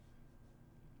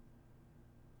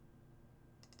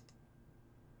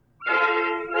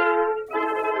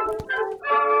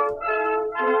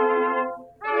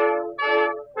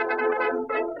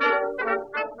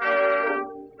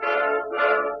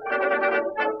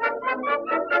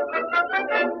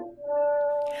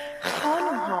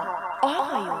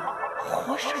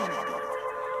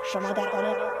شما در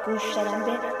حال گوش دادن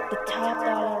به The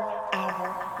TopDollar Hour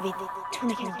with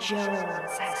Tunican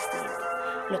Jones هستید.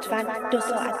 لطفاً 2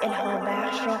 ساعت الهام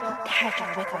بخش را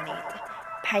تجربه کنید.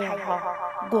 پیام‌ها،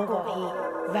 گواهی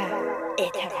و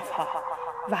اعتراف‌ها.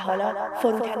 و حالا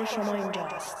فروتن شما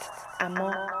اینجاست.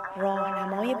 اما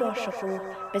راهنمای باشکوه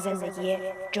به زندگی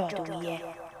جادویی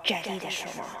جدید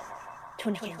شما.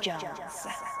 تونیکن جونز.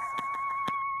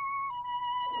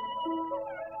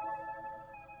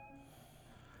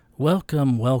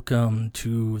 Welcome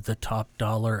to the Top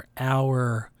Dollar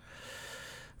Hour.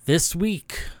 This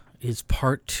week is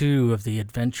part 2 of the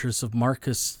adventures of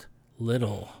Marcus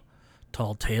Little,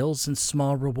 Tall Tales and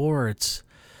Small Rewards.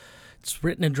 It's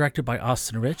written and directed by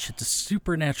Austin Rich. It's a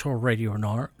supernatural radio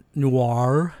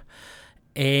noir.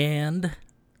 And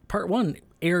part 1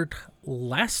 aired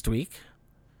last week.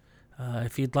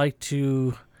 If you'd like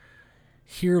to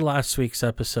hear last week's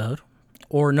episode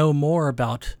or know more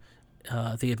about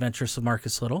the adventures of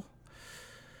Marcus Little,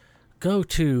 go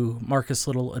to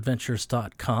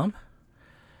marcuslittleadventures.com.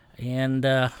 And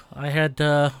I had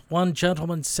one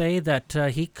gentleman say that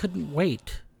he couldn't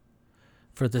wait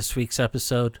for this week's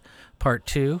episode, part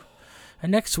 2.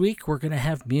 And next week, we're going to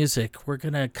have music. We're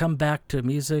going to come back to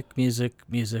music.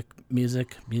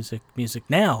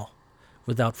 Now,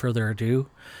 without further ado,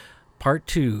 part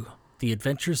 2, The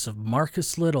Adventures of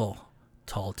Marcus Little,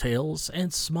 Tall Tales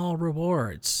and Small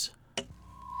Rewards.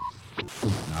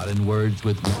 Not in words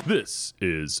with... This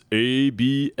is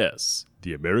ABS,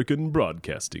 the American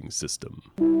Broadcasting System.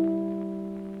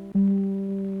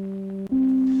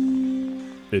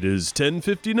 It is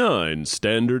 10:59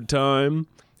 Standard Time,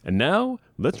 and now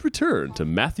let's return to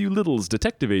Matthew Little's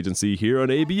detective agency here on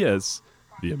ABS,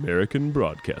 the American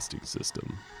Broadcasting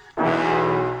System.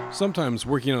 Sometimes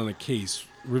working on a case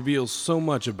reveals so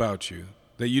much about you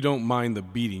that you don't mind the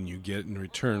beating you get in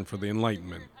return for the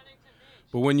enlightenment.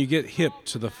 But when you get hip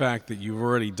to the fact that you've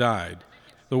already died,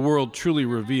 the world truly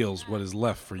reveals what is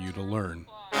left for you to learn.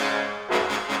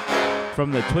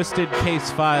 From the twisted case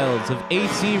files of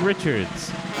A.C.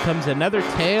 Richards comes another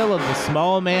tale of the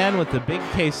small man with the big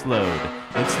caseload.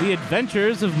 It's the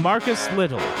adventures of Marcus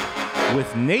Little,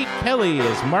 with Nate Kelly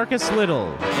as Marcus Little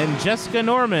and Jessica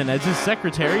Norman as his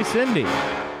secretary, Cindy.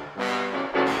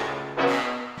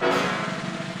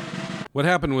 What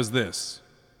happened was this.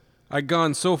 I'd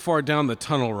gone so far down the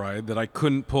tunnel ride that I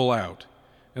couldn't pull out,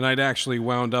 and I'd actually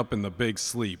wound up in the big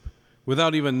sleep,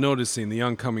 without even noticing the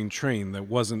oncoming train that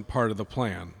wasn't part of the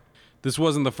plan. This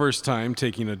wasn't the first time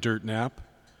taking a dirt nap,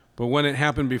 but when it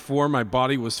happened before, my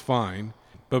body was fine,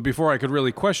 but before I could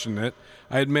really question it,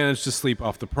 I had managed to sleep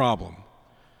off the problem.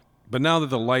 But now that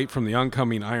the light from the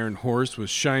oncoming iron horse was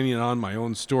shining on my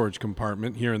own storage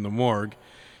compartment here in the morgue,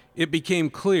 it became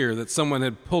clear that someone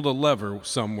had pulled a lever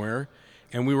somewhere,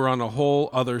 and we were on a whole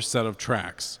other set of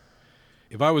tracks.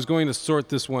 If I was going to sort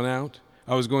this one out,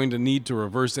 I was going to need to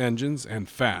reverse engines and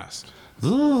fast.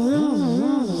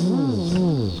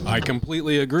 I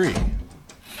completely agree.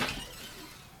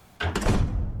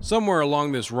 Somewhere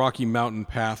along this rocky mountain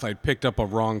path, I'd picked up a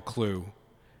wrong clue,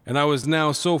 and I was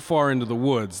now so far into the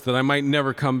woods that I might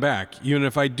never come back, even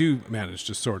if I do manage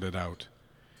to sort it out.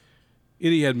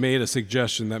 Itty had made a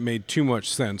suggestion that made too much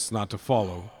sense not to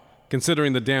follow.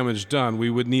 Considering the damage done, we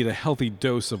would need a healthy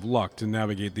dose of luck to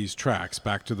navigate these tracks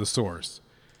back to the source.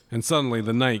 And suddenly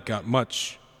the night got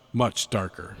much, much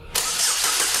darker.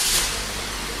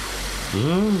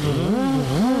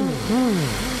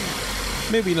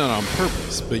 Maybe not on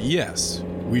purpose, but yes,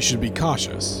 we should be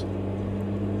cautious.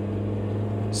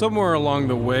 Somewhere along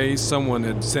the way, someone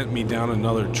had sent me down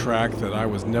another track that I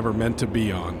was never meant to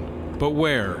be on. But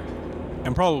where?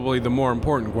 And probably the more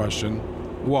important question,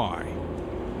 why?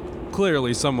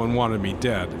 Clearly someone wanted me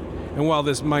dead, and while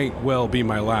this might well be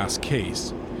my last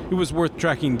case, it was worth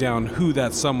tracking down who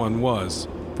that someone was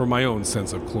for my own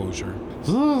sense of closure.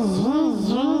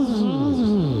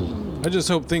 I just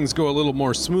hope things go a little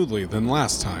more smoothly than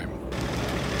last time.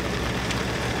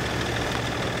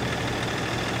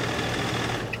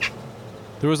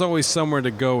 There was always somewhere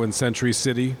to go in Century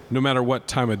City, no matter what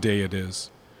time of day it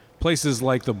is. Places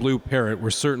like the Blue Parrot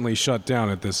were certainly shut down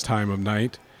at this time of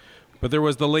night, but there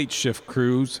was the late shift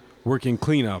crews working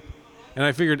cleanup, and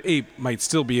I figured Ape might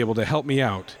still be able to help me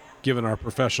out, given our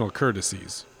professional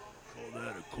courtesies. Call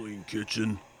that a clean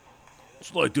kitchen?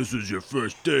 It's like this was your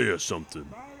first day or something.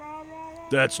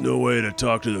 That's no way to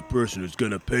talk to the person who's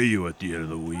gonna pay you at the end of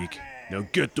the week. Now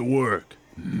get to work.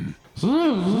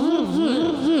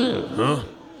 Huh?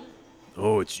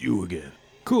 Oh, it's you again.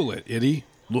 Cool it, Itty.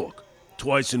 Look,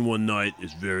 twice in one night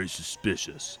is very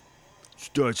suspicious.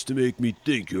 Starts to make me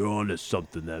think you're onto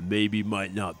something that maybe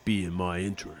might not be in my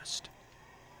interest.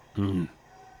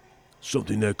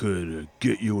 Something that could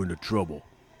get you into trouble.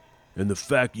 And the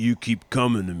fact you keep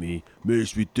coming to me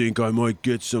makes me think I might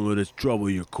get some of this trouble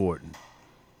you're courting.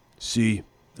 See,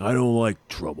 I don't like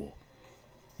trouble.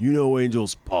 You know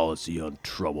Angel's policy on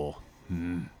trouble.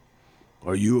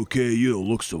 Are you okay? You don't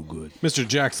look so good. Mr.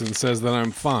 Jackson says that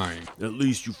I'm fine. At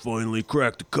least you finally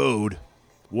cracked the code.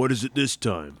 What is it this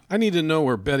time? I need to know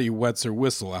where Betty wets her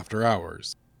whistle after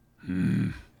hours.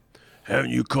 Haven't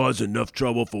you caused enough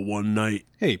trouble for one night?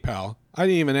 Hey, pal, I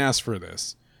didn't even ask for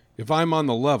this. If I'm on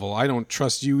the level, I don't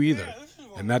trust you either.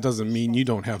 And that doesn't mean you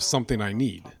don't have something I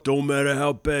need. Don't matter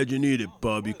how bad you need it,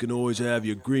 bub. You can always have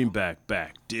your greenback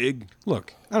back. Dig?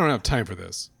 Look, I don't have time for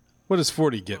this. What does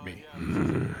 40 get me?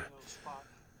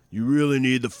 You really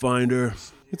need the finder?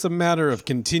 It's a matter of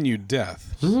continued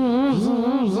death.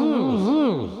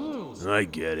 I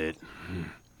get it.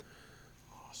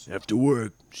 After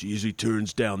work, she usually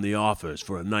turns down the offers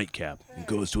for a nightcap and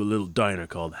goes to a little diner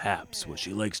called Haps, where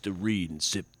she likes to read and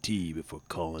sip tea before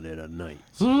calling it a night.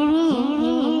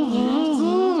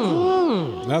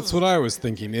 That's what I was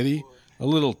thinking, Itty. A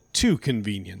little too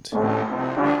convenient.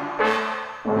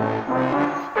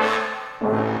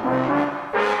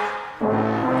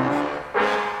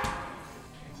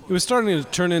 It was starting to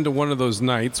turn into one of those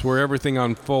nights where everything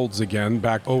unfolds again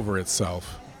back over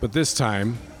itself. But this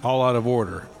time, all out of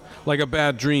order. Like a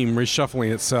bad dream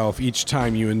reshuffling itself each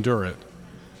time you endure it.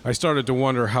 I started to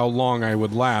wonder how long I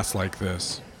would last like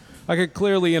this. I could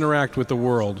clearly interact with the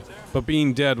world, but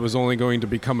being dead was only going to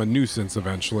become a nuisance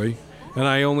eventually, and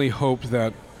I only hoped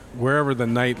that wherever the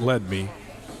night led me,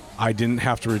 I didn't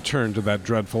have to return to that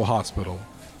dreadful hospital.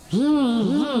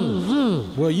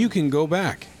 Well, you can go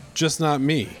back, just not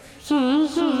me.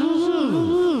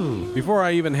 Before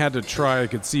I even had to try, I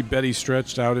could see Betty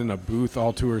stretched out in a booth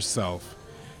all to herself,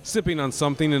 sipping on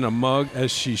something in a mug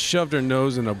as she shoved her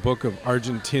nose in a book of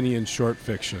Argentinian short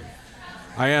fiction.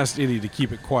 I asked Itty to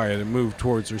keep it quiet and moved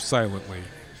towards her silently,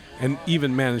 and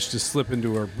even managed to slip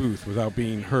into her booth without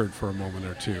being heard for a moment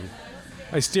or two.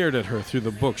 I stared at her through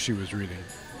the book she was reading,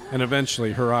 and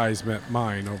eventually her eyes met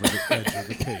mine over the edge of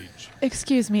the page.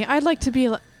 Excuse me, I'd like to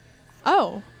be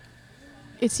Oh,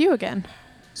 it's you again.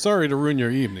 Sorry to ruin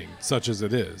your evening, such as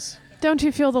it is. Don't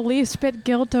you feel the least bit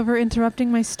guilt over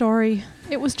interrupting my story?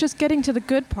 It was just getting to the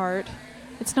good part.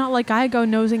 It's not like I go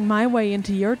nosing my way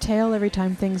into your tale every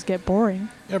time things get boring.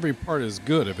 Every part is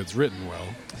good if it's written well.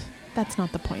 That's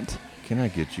not the point. Can I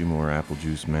get you more apple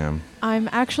juice, ma'am? I'm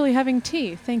actually having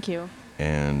tea, thank you.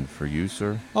 And for you,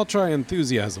 sir? I'll try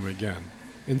enthusiasm again,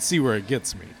 and see where it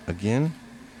gets me. Again?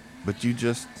 But you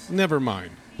just... Never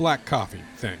mind. Black coffee,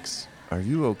 thanks. Are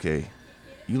you okay?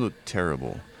 You look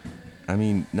terrible. I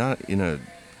mean, not in a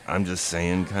I'm just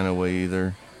saying kind of way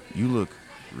either. You look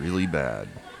really bad.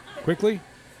 Quickly?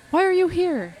 Why are you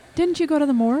here? Didn't you go to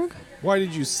the morgue? Why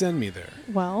did you send me there?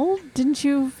 Well, didn't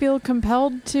you feel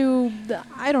compelled to,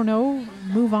 I don't know,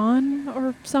 move on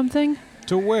or something?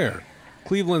 To where?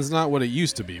 Cleveland's not what it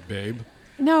used to be, babe.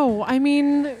 No, I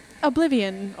mean,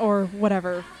 oblivion or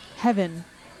whatever. Heaven.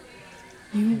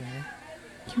 You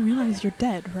realize you're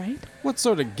dead, right? What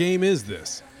sort of game is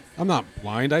this? I'm not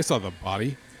blind. I saw the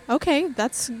body. Okay,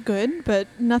 that's good, but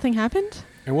nothing happened?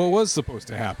 And what was supposed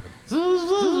to happen?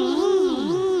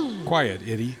 Quiet,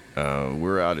 Itty.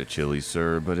 We're out of chili,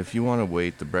 sir, but if you want to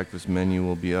wait, the breakfast menu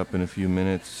will be up in a few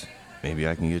minutes. Maybe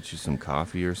I can get you some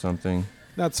coffee or something.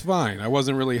 That's fine. I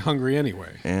wasn't really hungry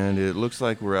anyway. And it looks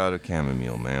like we're out of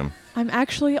chamomile, ma'am. I'm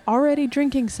actually already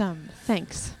drinking some,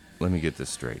 thanks. Let me get this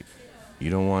straight. You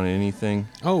don't want anything?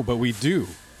 Oh, but we do.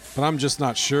 But I'm just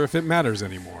not sure if it matters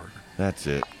anymore. That's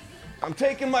it. I'm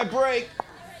taking my break!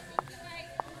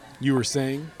 You were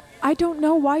saying? I don't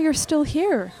know why you're still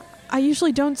here. I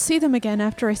usually don't see them again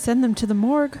after I send them to the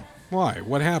morgue. Why?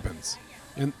 What happens?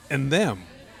 And them?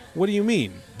 What do you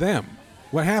mean, them?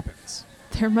 What happens?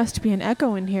 There must be an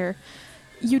echo in here.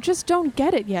 You just don't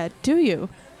get it yet, do you?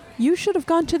 You should have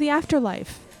gone to the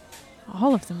afterlife.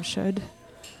 All of them should.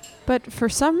 But for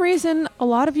some reason, a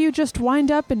lot of you just wind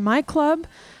up in my club,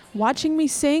 watching me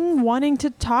sing, wanting to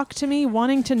talk to me,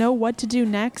 wanting to know what to do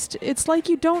next. It's like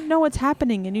you don't know what's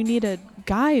happening and you need a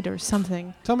guide or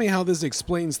something. Tell me how this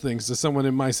explains things to someone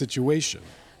in my situation.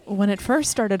 When it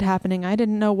first started happening, I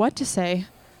didn't know what to say.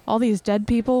 All these dead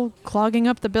people clogging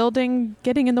up the building,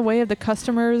 getting in the way of the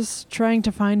customers, trying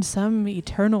to find some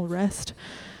eternal rest.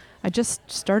 I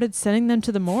just started sending them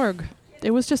to the morgue.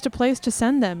 It was just a place to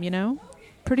send them, you know?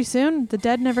 Pretty soon, the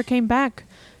dead never came back.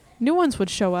 New ones would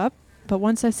show up, but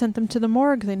once I sent them to the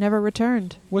morgue, they never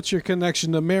returned. What's your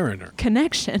connection to Mariner?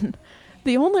 Connection?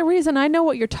 The only reason I know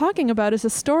what you're talking about is a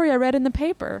story I read in the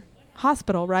paper.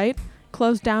 Hospital, right?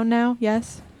 Closed down now,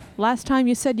 yes? Last time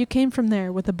you said you came from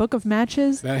there with a book of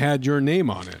matches. That had your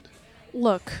name on it.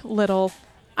 Look, Little,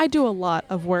 I do a lot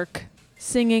of work.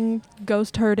 Singing,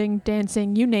 ghost herding,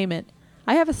 dancing, you name it.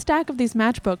 I have a stack of these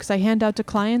matchbooks I hand out to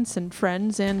clients and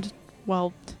friends and,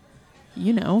 well,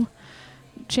 you know.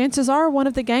 Chances are one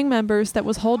of the gang members that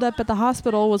was holed up at the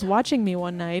hospital was watching me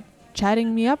one night,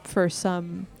 chatting me up for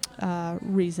some,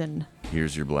 reason.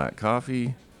 Here's your black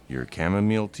coffee. Your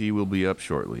chamomile tea will be up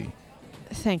shortly.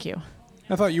 Thank you.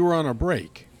 I thought you were on a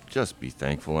break. Just be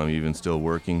thankful I'm even still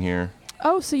working here.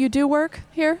 Oh, so you do work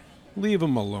here? Leave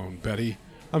him alone, Betty.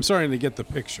 I'm starting to get the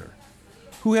picture.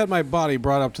 Who had my body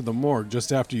brought up to the morgue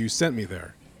just after you sent me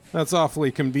there? That's awfully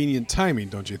convenient timing,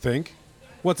 don't you think?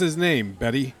 What's his name,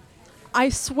 Betty? I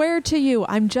swear to you,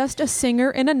 I'm just a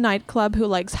singer in a nightclub who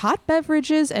likes hot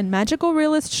beverages and magical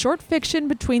realist short fiction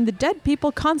between the dead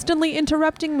people constantly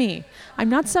interrupting me. I'm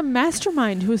not some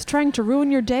mastermind who is trying to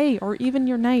ruin your day or even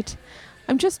your night.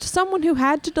 I'm just someone who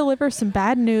had to deliver some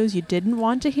bad news you didn't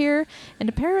want to hear and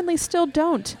apparently still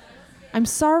don't. I'm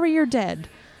sorry you're dead,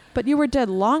 but you were dead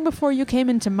long before you came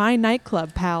into my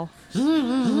nightclub, pal.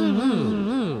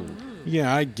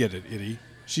 Yeah, I get it, Itty.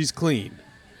 She's clean.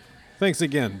 Thanks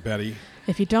again, Betty.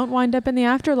 If you don't wind up in the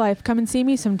afterlife, come and see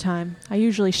me sometime. I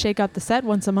usually shake out the set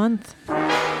once a month.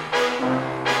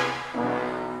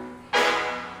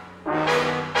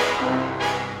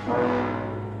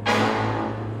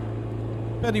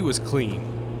 Betty was clean.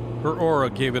 Her aura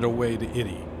gave it away to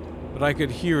Itty, but I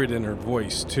could hear it in her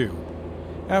voice, too.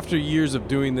 After years of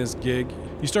doing this gig,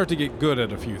 you start to get good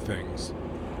at a few things.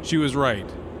 She was right.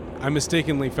 I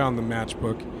mistakenly found the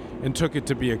matchbook and took it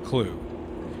to be a clue.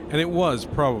 And it was,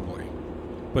 probably,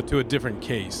 but to a different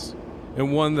case,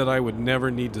 and one that I would never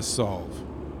need to solve.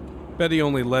 Betty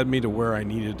only led me to where I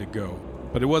needed to go,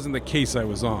 but it wasn't the case I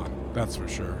was on, that's for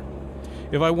sure.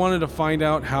 If I wanted to find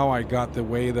out how I got the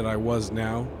way that I was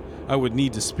now, I would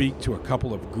need to speak to a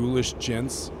couple of ghoulish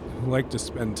gents who like to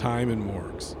spend time in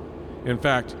morgues. In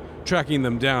fact, tracking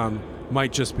them down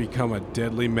might just become a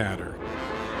deadly matter.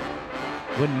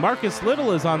 When Marcus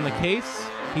Little is on the case,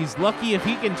 he's lucky if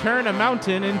he can turn a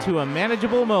mountain into a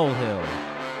manageable molehill.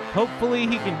 Hopefully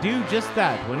he can do just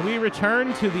that when we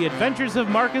return to the adventures of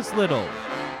Marcus Little,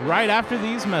 right after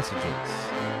these messages.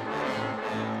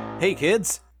 Hey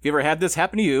kids, have you ever had this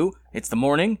happen to you? It's the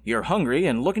morning, you're hungry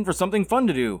and looking for something fun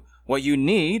to do. What you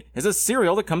need is a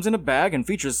cereal that comes in a bag and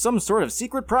features some sort of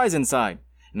secret prize inside.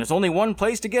 And there's only one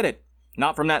place to get it.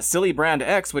 Not from that silly brand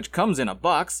X which comes in a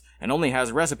box and only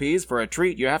has recipes for a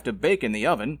treat you have to bake in the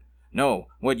oven. No,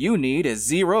 what you need is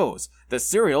Zeros, the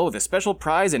cereal with a special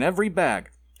prize in every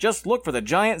bag. Just look for the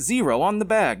giant zero on the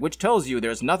bag, which tells you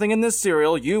there's nothing in this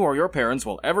cereal you or your parents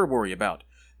will ever worry about.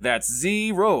 That's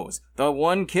Zeros, the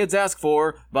one kids ask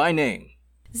for by name.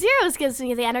 Zeros gives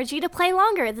me the energy to play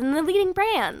longer than the leading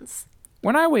brands.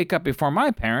 When I wake up before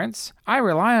my parents, I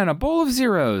rely on a bowl of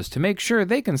Zeros to make sure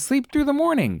they can sleep through the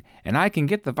morning, and I can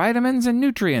get the vitamins and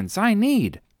nutrients I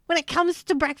need. When it comes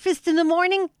to breakfast in the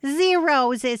morning,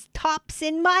 Zeros is tops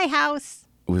in my house.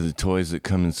 With the toys that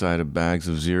come inside of bags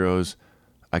of Zeros,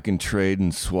 I can trade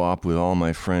and swap with all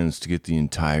my friends to get the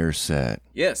entire set.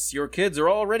 Yes, your kids are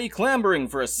already clamoring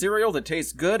for a cereal that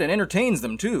tastes good and entertains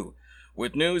them too.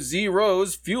 With new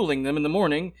Zeros fueling them in the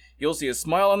morning, you'll see a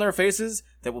smile on their faces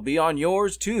that will be on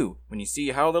yours too when you see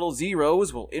how little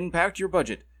Zeros will impact your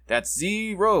budget. That's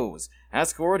Zeros.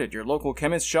 Ask for it at your local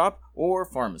chemist shop or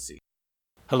pharmacy.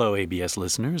 Hello, ABS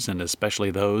listeners, and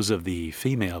especially those of the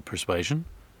female persuasion.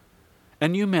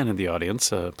 And you men in the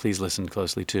audience, please listen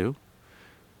closely too.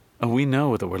 We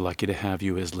know that we're lucky to have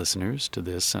you as listeners to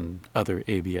this and other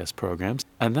ABS programs,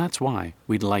 and that's why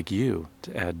we'd like you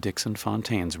to add Dixon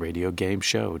Fontaine's radio game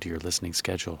show to your listening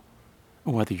schedule,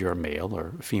 whether you're a male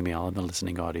or female in the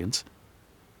listening audience.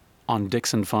 On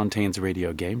Dixon Fontaine's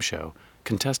radio game show,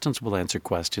 contestants will answer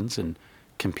questions and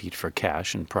compete for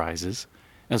cash and prizes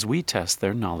as we test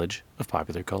their knowledge of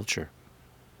popular culture.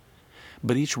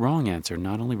 But each wrong answer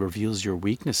not only reveals your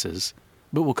weaknesses,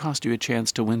 but will cost you a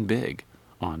chance to win big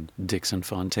on Dixon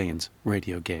Fontaine's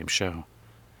radio game show.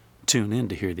 Tune in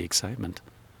to hear the excitement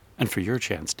and for your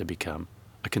chance to become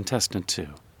a contestant too.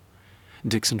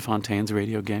 Dixon Fontaine's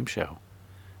radio game show,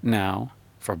 now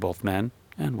for both men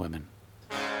and women.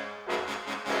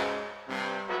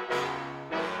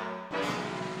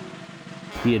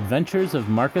 The Adventures of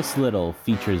Marcus Little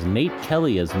features Nate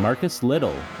Kelly as Marcus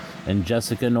Little and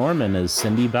Jessica Norman as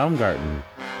Cindy Baumgarten.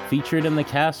 Featured in the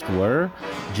cast were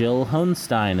Jill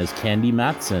Hohenstein as Candy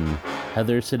Matson,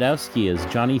 Heather Sadowski as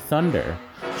Johnny Thunder,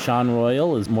 Sean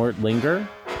Royal as Mort Linger,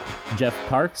 Jeff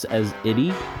Parks as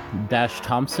Itty, Dash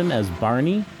Thompson as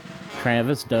Barney,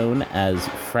 Travis Doan as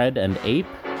Fred and Ape,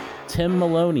 Tim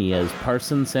Maloney as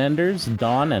Parson Sanders,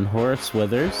 Dawn and Horace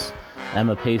Withers,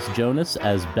 Emma Pace Jonas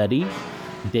as Betty,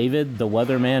 David the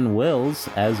Weatherman Wills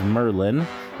as Merlin,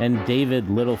 and David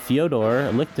Little Fyodor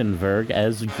Lichtenberg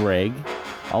as Greg.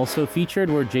 Also featured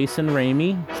were Jason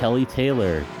Ramey, Kelly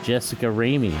Taylor, Jessica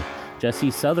Ramey,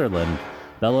 Jesse Sutherland,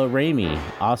 Bella Ramey,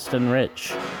 Austin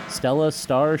Rich, Stella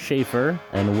Starr Schaefer,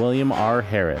 and William R.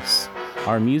 Harris.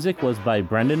 Our music was by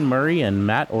Brendan Murray and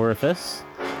Matt Orifice,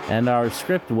 and our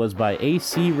script was by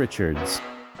A.C. Richards.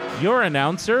 Your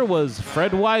announcer was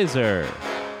Fred Weiser.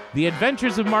 The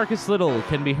Adventures of Marcus Little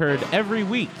can be heard every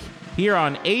week here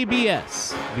on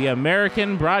ABS, the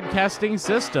American Broadcasting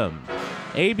System.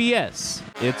 ABS,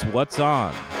 it's what's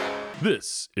on.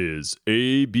 This is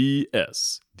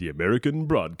ABS, the American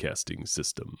Broadcasting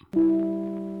System.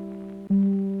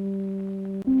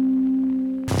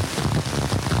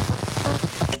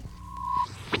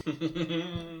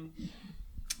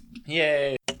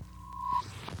 Yay.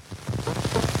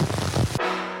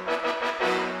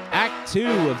 Act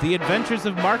 2 of The Adventures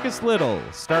of Marcus Little,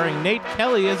 starring Nate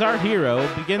Kelly as our hero,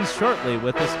 begins shortly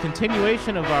with this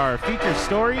continuation of our feature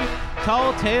story,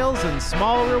 Tall Tales and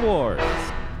Small Rewards.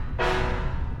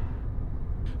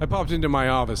 I popped into my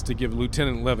office to give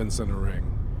Lieutenant Levinson a ring.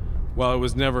 While it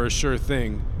was never a sure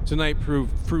thing, tonight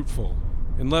proved fruitful,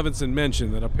 and Levinson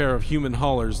mentioned that a pair of human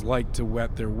haulers liked to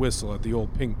wet their whistle at the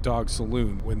old Pink Dog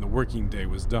Saloon when the working day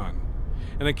was done.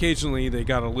 And occasionally they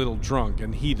got a little drunk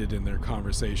and heated in their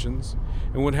conversations,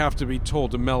 and would have to be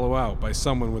told to mellow out by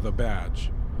someone with a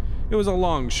badge. It was a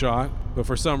long shot, but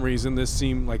for some reason this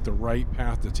seemed like the right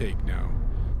path to take now.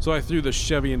 So I threw the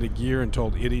Chevy into gear and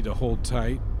told Itty to hold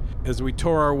tight as we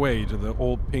tore our way to the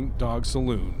old Pink Dog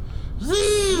Saloon.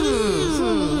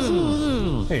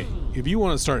 Hey, if you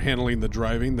want to start handling the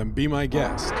driving, then be my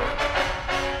guest.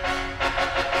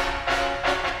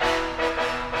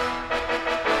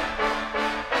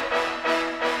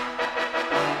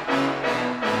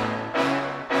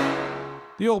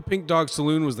 The old Pink Dog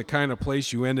Saloon was the kind of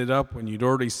place you ended up when you'd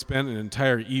already spent an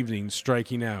entire evening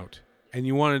striking out, and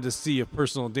you wanted to see if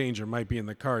personal danger might be in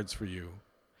the cards for you.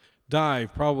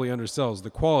 Dive probably undersells the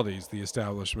qualities the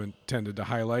establishment tended to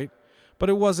highlight, but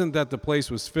it wasn't that the place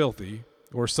was filthy,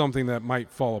 or something that might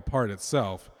fall apart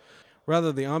itself.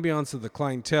 Rather, the ambiance of the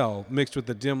clientele mixed with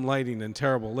the dim lighting and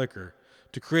terrible liquor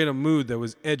to create a mood that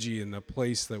was edgy in a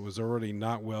place that was already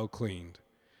not well cleaned.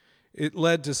 It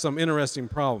led to some interesting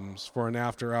problems for an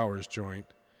after-hours joint,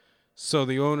 so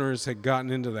the owners had gotten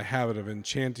into the habit of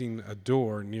enchanting a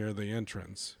door near the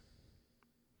entrance.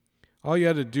 All you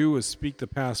had to do was speak the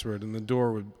password and the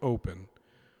door would open.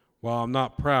 While I'm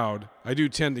not proud, I do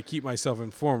tend to keep myself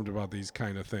informed about these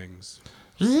kind of things.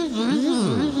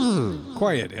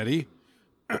 Quiet, Eddie.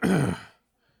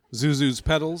 Zuzu's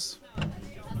pedals.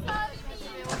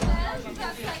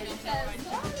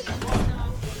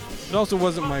 It also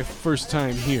wasn't my first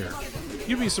time here.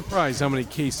 You'd be surprised how many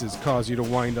cases cause you to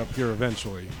wind up here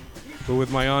eventually. But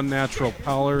with my unnatural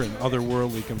pallor and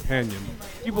otherworldly companion,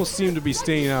 people seem to be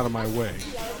staying out of my way.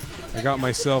 I got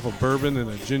myself a bourbon and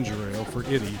a ginger ale for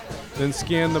Itty, then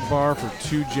scanned the bar for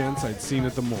two gents I'd seen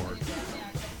at the morgue.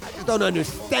 I just don't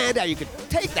understand how you could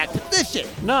take that position.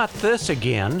 Not this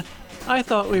again. I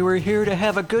thought we were here to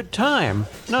have a good time,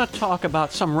 not talk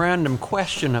about some random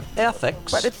question of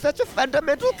ethics. But it's such a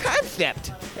fundamental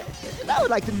concept. And I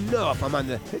would like to know if I'm on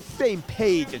the same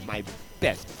page as my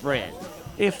best friend.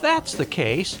 If that's the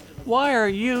case, why are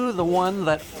you the one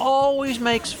that always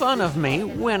makes fun of me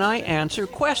when I answer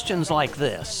questions like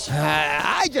this?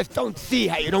 I just don't see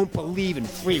how you don't believe in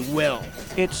free will.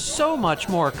 It's so much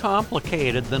more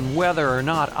complicated than whether or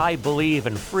not I believe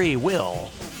in free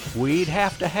will. We'd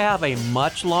have to have a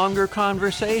much longer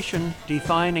conversation,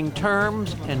 defining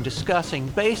terms and discussing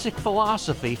basic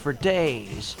philosophy for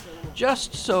days,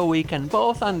 just so we can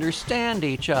both understand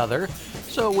each other,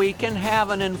 so we can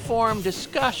have an informed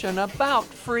discussion about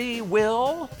free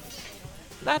will.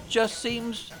 That just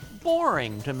seems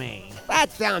boring to me.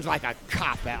 That sounds like a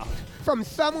cop-out from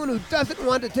someone who doesn't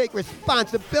want to take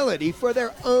responsibility for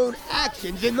their own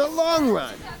actions in the long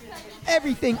run.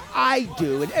 Everything I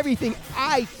do and everything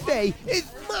I say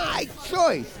is my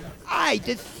choice. I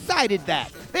decided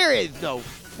that. There is no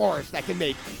force that can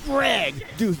make Greg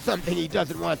do something he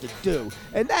doesn't want to do.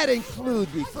 And that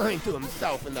includes referring to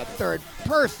himself in the third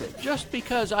person. Just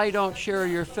because I don't share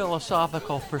your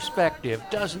philosophical perspective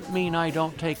doesn't mean I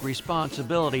don't take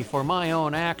responsibility for my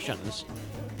own actions.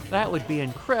 That would be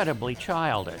incredibly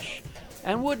childish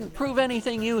and wouldn't prove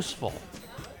anything useful.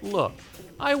 Look,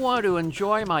 I want to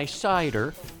enjoy my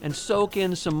cider and soak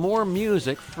in some more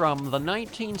music from the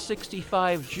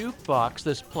 1965 jukebox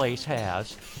this place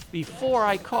has before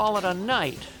I call it a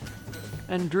night.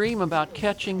 and dream about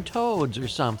catching toads or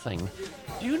something.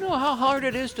 Do you know how hard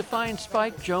it is to find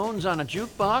Spike Jones on a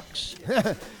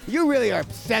jukebox? You really are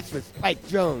obsessed with Spike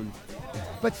Jones.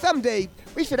 But someday,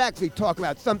 we should actually talk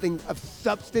about something of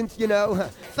substance, you know?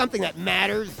 Something that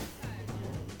matters.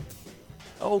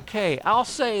 Okay, I'll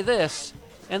say this,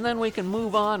 and then we can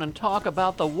move on and talk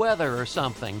about the weather or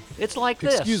something. It's like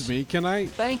this. Excuse me, can I?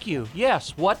 Thank you.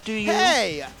 Yes, what do you...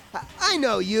 Hey, I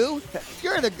know you.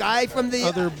 You're the guy from the...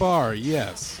 Other bar,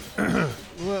 yes.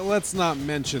 Let's not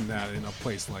mention that in a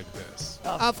place like this.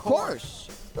 Of course.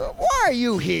 Why are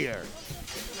you here?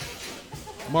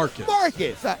 Marcus.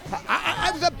 Marcus! I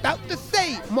was about to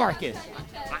say Marcus.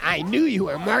 I knew you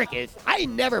were Marcus. I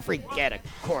never forget a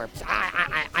corpse.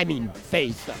 I mean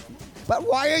face. But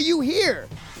why are you here?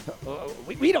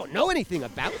 We don't know anything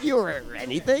about you or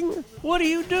anything. What are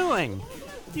you doing?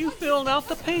 You filled out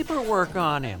the paperwork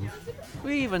on him.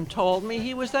 We even told me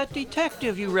he was that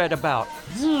detective you read about.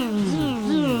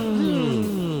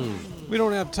 We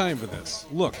don't have time for this.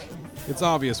 Look, it's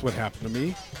obvious what happened to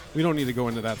me. We don't need to go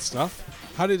into that stuff.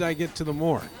 How did I get to the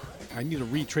morgue? I need to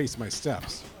retrace my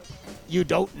steps. You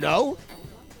don't know?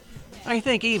 I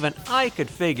think even I could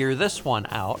figure this one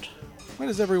out. Why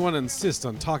does everyone insist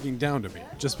on talking down to me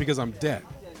just because I'm dead?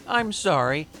 I'm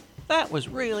sorry. That was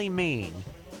really mean.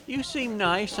 You seem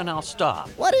nice and I'll stop.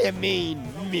 What do you mean,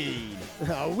 mean?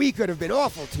 We could have been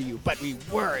awful to you, but we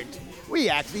weren't. We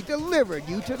actually delivered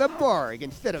you to the morgue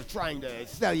instead of trying to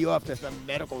sell you off to some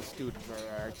medical student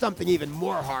or something even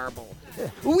more horrible.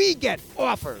 We get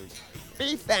offers.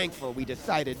 Be thankful we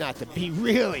decided not to be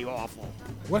really awful.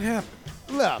 What happened?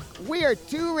 Look, we are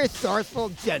two resourceful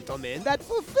gentlemen that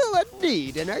fulfill a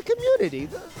need in our community.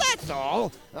 That's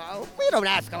all. We don't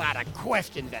ask a lot of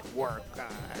questions at work.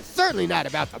 Certainly not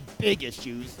about the big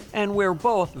issues. And we're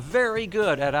both very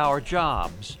good at our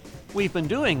jobs. We've been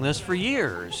doing this for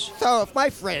years. So if my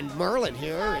friend Merlin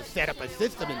here set up a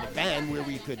system in the van where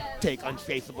we could take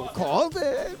untraceable calls,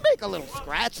 make a little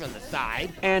scratch on the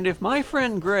side. And if my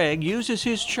friend Greg uses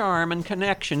his charm and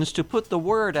connections to put the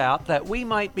word out that we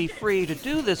might be free to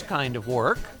do this kind of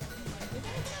work.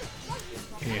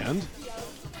 And?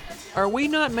 Are we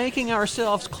not making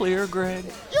ourselves clear, Greg?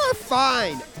 You're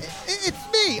fine.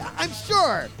 It's me, I'm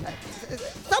sure.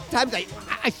 Sometimes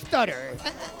I stutter,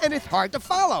 and it's hard to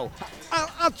follow.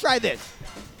 I'll try this.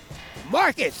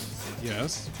 Marcus!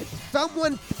 Yes?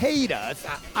 Someone paid us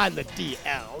on the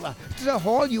DL to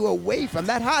haul you away from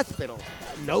that hospital.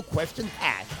 No questions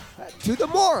asked. To the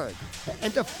morgue.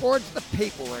 And to forge the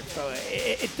paperwork so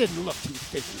it didn't look too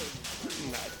fishy.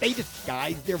 They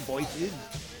disguised their voices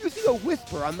using a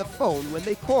whisper on the phone when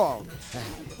they called.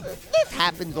 This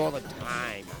happens all the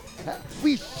time.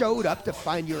 We showed up to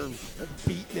find your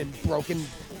beaten and broken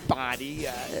body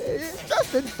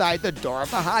just inside the door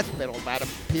of a hospital that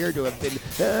appeared to have been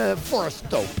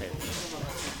forced open.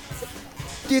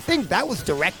 Do you think that was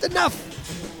direct enough?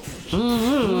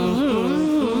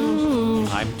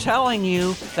 I'm telling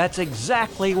you, that's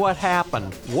exactly what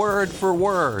happened, word for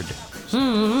word.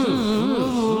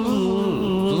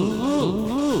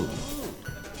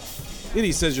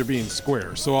 Itty says you're being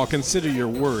square, so I'll consider your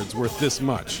words worth this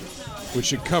much, which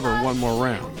should cover one more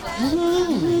round.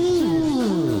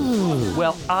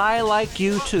 Well, I like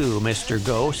you too, Mr.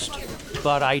 Ghost.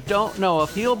 But I don't know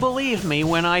if you'll believe me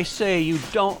when I say you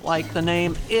don't like the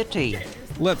name Itty.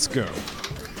 Let's go.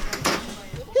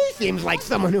 He seems like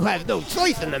someone who has no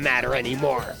choice in the matter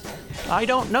anymore. I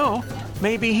don't know.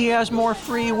 Maybe he has more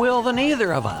free will than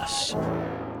either of us.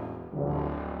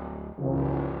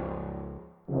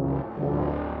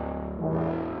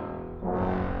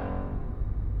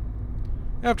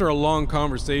 After a long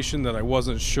conversation that I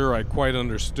wasn't sure I quite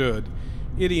understood,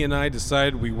 Itty and I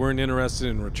decided we weren't interested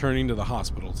in returning to the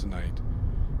hospital tonight.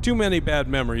 Too many bad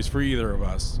memories for either of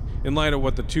us, in light of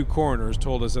what the two coroners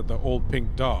told us at the Old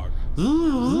Pink Dog.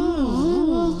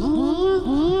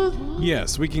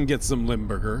 Yes, we can get some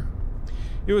Limburger.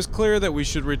 It was clear that we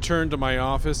should return to my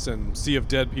office and see if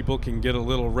dead people can get a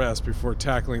little rest before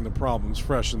tackling the problems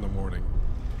fresh in the morning.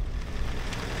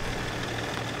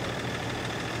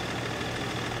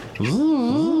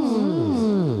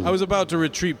 I was about to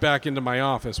retreat back into my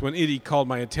office when Itty called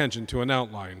my attention to an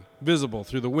outline, visible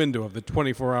through the window of the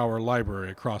 24-hour library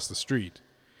across the street.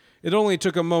 It only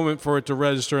took a moment for it to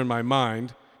register in my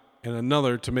mind, and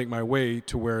another to make my way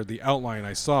to where the outline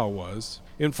I saw was,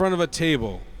 in front of a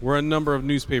table where a number of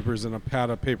newspapers and a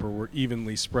pad of paper were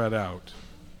evenly spread out.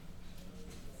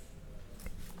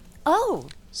 Oh!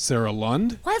 Sarah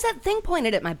Lund? Why is that thing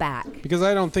pointed at my back? Because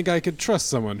I don't think I could trust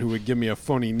someone who would give me a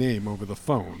phony name over the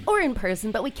phone. Or in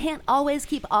person, but we can't always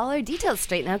keep all our details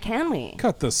straight now, can we?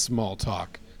 Cut the small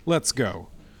talk. Let's go.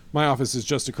 My office is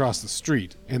just across the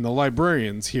street, and the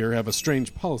librarians here have a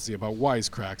strange policy about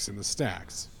wisecracks in the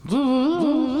stacks.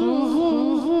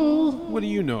 What do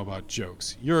you know about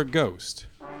jokes? You're a ghost.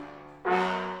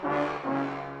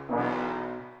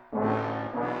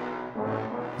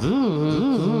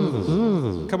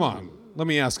 Come on, let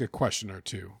me ask a question or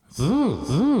two.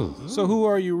 So who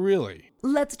are you really?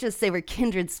 Let's just say we're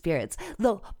kindred spirits,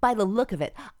 though by the look of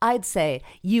it, I'd say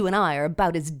you and I are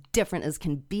about as different as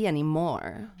can be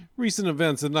anymore. Recent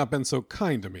events have not been so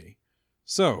kind to me.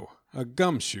 So, a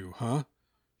gumshoe, huh?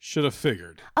 Should have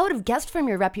figured. I would have guessed from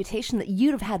your reputation that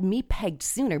you'd have had me pegged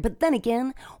sooner, but then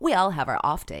again, we all have our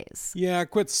off days. Yeah,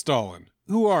 quit stalling.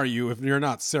 Who are you if you're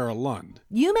not Sarah Lund?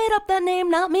 You made up that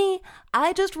name, not me.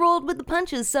 I just rolled with the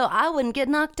punches so I wouldn't get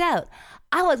knocked out.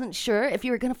 I wasn't sure if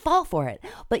you were going to fall for it,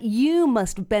 but you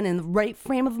must have been in the right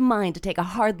frame of mind to take a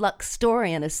hard luck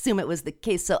story and assume it was the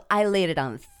case, so I laid it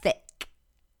on thick.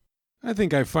 I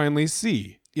think I finally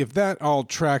see. If that all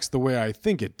tracks the way I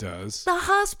think it does. The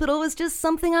hospital was just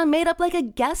something I made up like a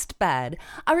guest bed.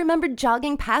 I remembered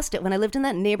jogging past it when I lived in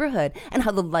that neighborhood, and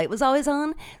how the light was always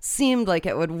on. Seemed like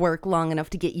it would work long enough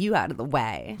to get you out of the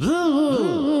way.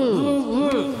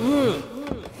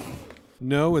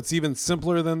 No, it's even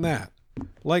simpler than that.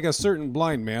 Like a certain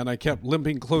blind man, I kept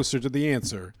limping closer to the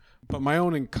answer, but my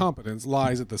own incompetence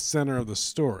lies at the center of the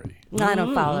story. I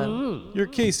don't follow. Your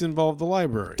case involved the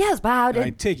library. Yes, but how did...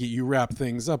 I take it you wrap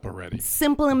things up already.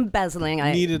 Simple embezzling,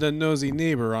 Needed a nosy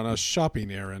neighbor on a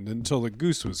shopping errand until the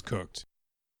goose was cooked.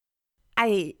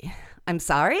 I'm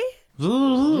sorry? No,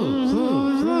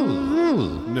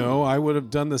 I would have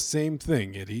done the same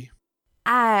thing, Itty.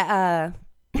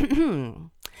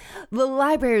 The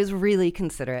library is really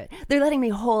considerate. They're letting me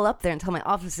hole up there until my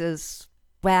office is,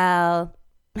 well,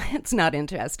 it's not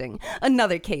interesting.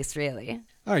 Another case, really.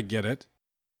 I get it.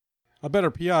 A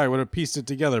better PI would have pieced it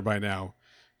together by now.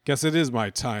 Guess it is my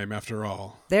time, after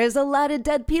all. There's a lot of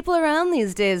dead people around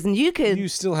these days, and you could... You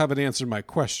still haven't answered my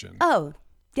question. Oh,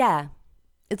 yeah.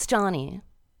 It's Johnny.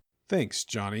 Thanks,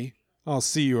 Johnny. I'll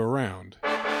see you around.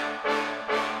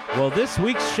 Well, this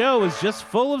week's show is just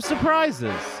full of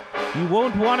surprises. You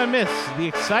won't want to miss the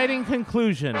exciting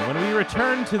conclusion when we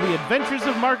return to the adventures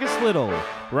of Marcus Little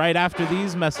right after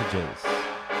these messages.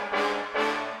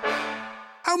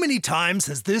 How many times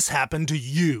has this happened to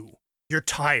you? You're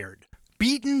tired,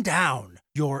 beaten down,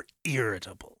 you're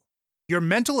irritable. Your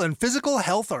mental and physical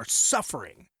health are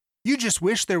suffering. You just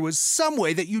wish there was some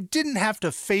way that you didn't have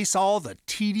to face all the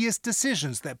tedious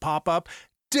decisions that pop up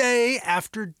day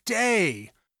after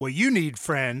day. What you need,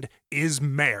 friend, is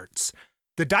Mertz,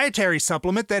 the dietary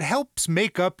supplement that helps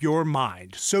make up your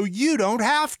mind so you don't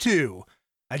have to.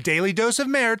 A daily dose of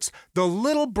Mertz, the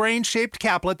little brain-shaped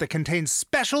caplet that contains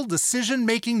special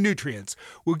decision-making nutrients,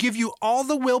 will give you all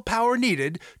the willpower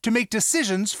needed to make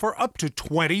decisions for up to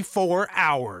 24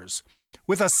 hours.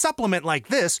 With a supplement like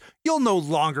this, you'll no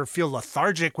longer feel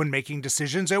lethargic when making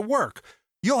decisions at work.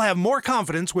 You'll have more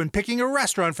confidence when picking a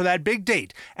restaurant for that big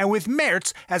date. And with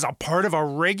Mertz as a part of a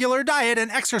regular diet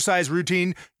and exercise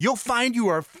routine, you'll find you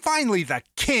are finally the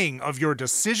king of your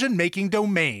decision-making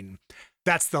domain.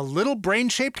 That's the little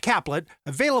brain-shaped caplet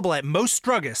available at most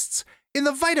druggists. In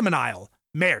the vitamin aisle,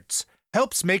 Mertz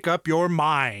helps make up your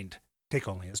mind. Take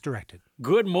only as directed.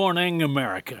 Good morning,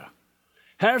 America.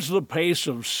 Has the pace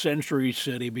of Century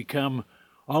City become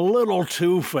a little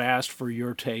too fast for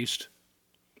your taste?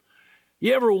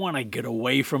 You ever want to get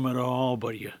away from it all,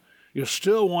 but you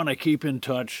still want to keep in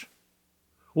touch?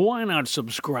 Why not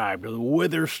subscribe to the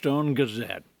Witherstone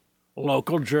Gazette?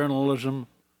 Local journalism,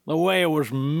 the way it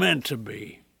was meant to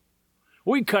be.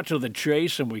 We cut to the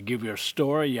chase and we give you a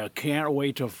story you can't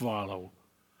wait to follow.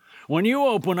 When you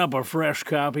open up a fresh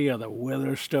copy of the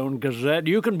Witherstone Gazette,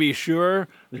 you can be sure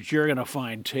that you're going to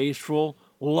find tasteful,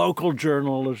 local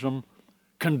journalism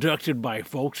conducted by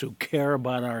folks who care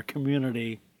about our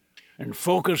community and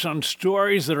focus on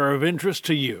stories that are of interest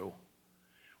to you.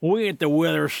 We at the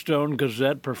Witherstone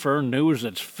Gazette prefer news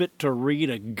that's fit to read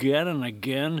again and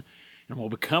again, and will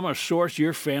become a source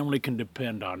your family can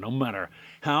depend on, no matter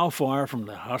how far from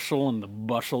the hustle and the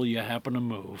bustle you happen to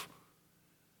move.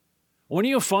 When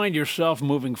you find yourself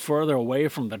moving further away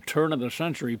from the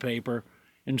turn-of-the-century paper,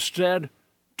 instead,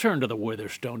 turn to the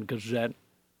Witherstone Gazette.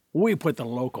 We put the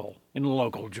local in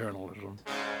local journalism.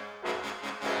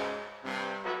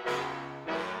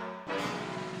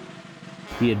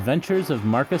 The Adventures of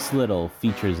Marcus Little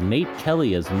features Nate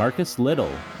Kelly as Marcus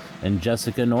Little and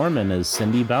Jessica Norman as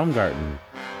Cindy Baumgarten.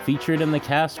 Featured in the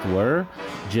cast were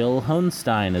Jill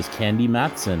Hohenstein as Candy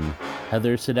Matson,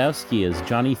 Heather Sadowski as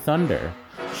Johnny Thunder,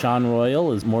 Sean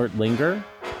Royal as Mort Linger,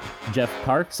 Jeff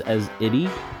Parks as Itty,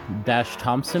 Dash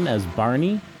Thompson as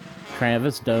Barney,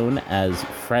 Travis Doan as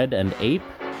Fred and Ape,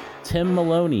 Tim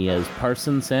Maloney as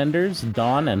Parson Sanders,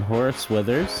 Dawn and Horace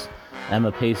Withers,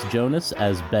 Emma Pace Jonas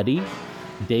as Betty,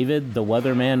 David the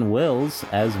Weatherman Wills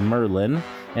as Merlin,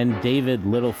 and David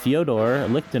Little Fyodor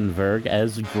Lichtenberg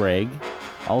as Greg.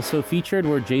 Also featured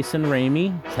were Jason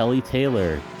Ramey, Kelly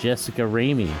Taylor, Jessica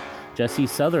Ramey, Jesse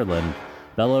Sutherland,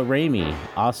 Bella Ramey,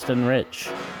 Austin Rich,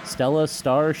 Stella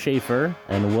Starr Schaefer,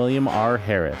 and William R.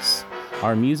 Harris.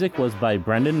 Our music was by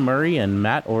Brendan Murray and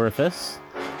Matt Orifice,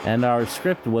 and our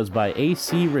script was by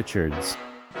A.C. Richards.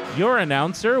 Your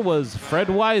announcer was Fred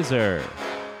Weiser.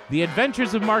 The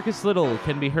Adventures of Marcus Little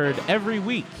can be heard every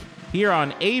week here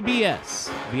on ABS,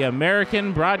 the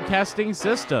American Broadcasting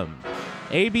System.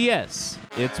 ABS,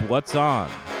 it's what's on.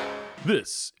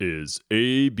 This is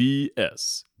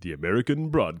ABS, the American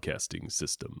Broadcasting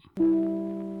System.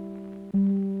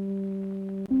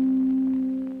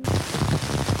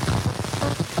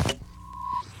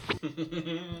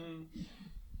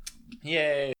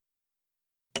 Yay.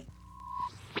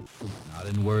 Not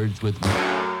in words with...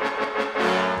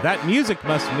 That music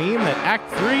must mean that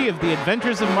Act 3 of The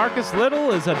Adventures of Marcus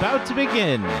Little is about to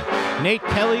begin. Nate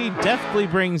Kelly deftly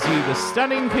brings you the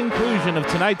stunning conclusion of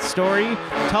tonight's story,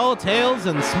 Tall Tales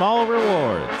and Small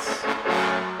Rewards.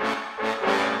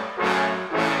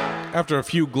 After a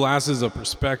few glasses of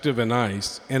perspective and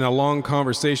ice, and a long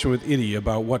conversation with Itty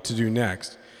about what to do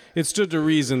next, it stood to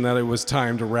reason that it was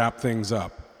time to wrap things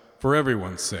up, for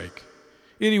everyone's sake.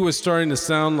 Itty was starting to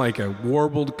sound like a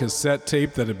warbled cassette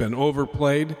tape that had been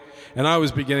overplayed, and I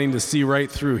was beginning to see right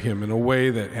through him in a way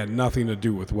that had nothing to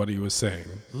do with what he was saying.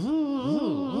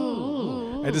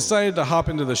 I decided to hop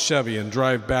into the Chevy and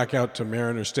drive back out to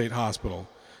Mariner State Hospital,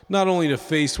 not only to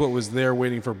face what was there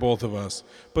waiting for both of us,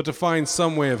 but to find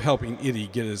some way of helping Itty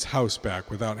get his house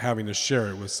back without having to share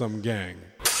it with some gang.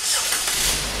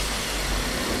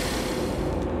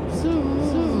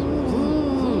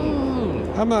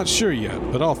 I'm not sure yet,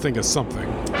 but I'll think of something.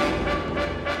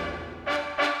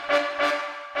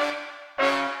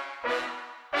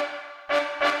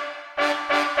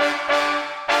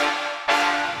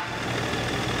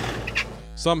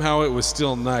 Somehow it was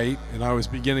still night, and I was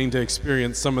beginning to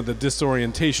experience some of the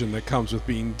disorientation that comes with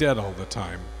being dead all the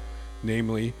time.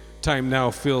 Namely, time now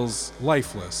feels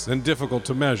lifeless and difficult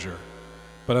to measure.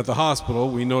 But at the hospital,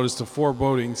 we noticed a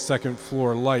foreboding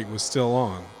second-floor light was still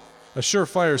on. A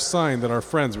surefire sign that our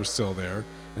friends were still there,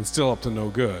 and still up to no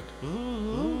good.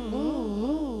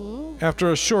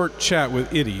 After a short chat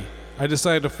with Itty, I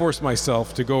decided to force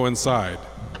myself to go inside.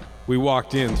 We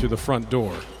walked in through the front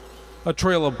door. A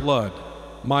trail of blood,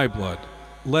 my blood,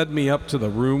 led me up to the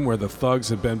room where the thugs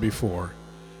had been before.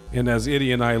 And as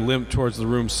Itty and I limped towards the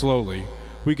room slowly,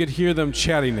 we could hear them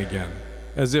chatting again,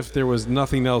 as if there was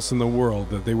nothing else in the world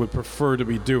that they would prefer to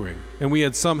be doing, and we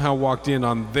had somehow walked in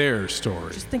on their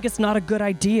story. Just think it's not a good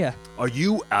idea. Are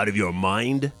you out of your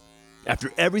mind?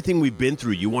 After everything we've been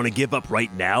through, you want to give up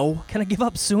right now? Can I give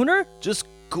up sooner? Just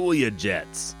cool your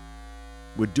jets.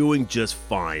 We're doing just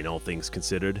fine, all things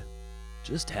considered.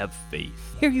 Just have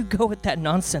faith. Here you go with that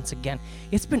nonsense again.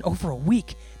 It's been over a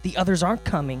week. The others aren't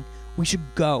coming. We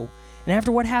should go. And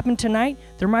after what happened tonight,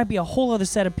 there might be a whole other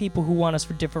set of people who want us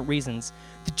for different reasons.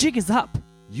 The jig is up.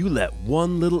 You let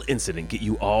one little incident get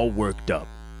you all worked up.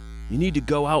 You need to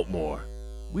go out more.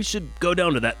 We should go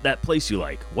down to that place you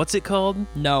like. What's it called?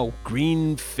 No.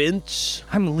 Green Finch?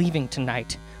 I'm leaving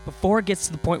tonight, before it gets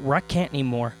to the point where I can't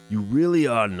anymore. You really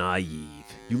are naive.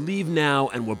 You leave now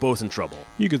and we're both in trouble.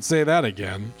 You could say that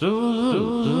again.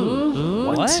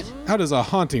 What? How does a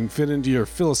haunting fit into your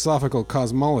philosophical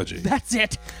cosmology? That's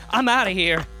it. I'm out of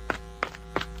here.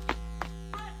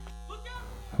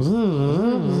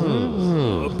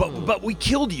 But we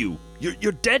killed you.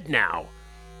 You're dead now.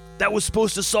 That was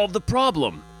supposed to solve the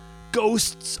problem.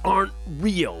 Ghosts aren't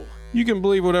real. You can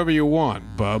believe whatever you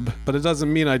want, bub, but it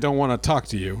doesn't mean I don't want to talk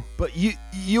to you. But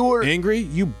you're... Angry?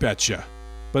 You betcha.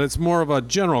 But it's more of a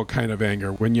general kind of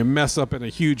anger when you mess up in a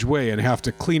huge way and have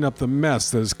to clean up the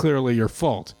mess that is clearly your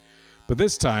fault. But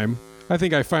this time, I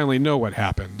think I finally know what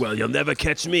happened. Well, you'll never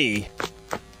catch me.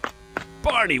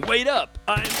 Barney, wait up!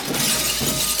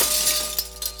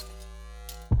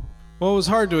 Well, it was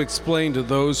hard to explain to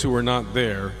those who were not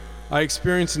there. I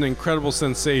experienced an incredible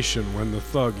sensation when the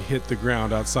thug hit the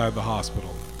ground outside the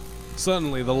hospital.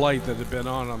 Suddenly, the light that had been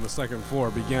on the second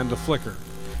floor began to flicker,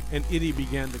 and Itty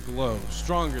began to glow,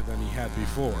 stronger than he had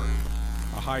before.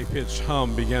 A high-pitched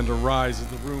hum began to rise as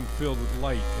the room filled with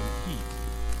light and heat,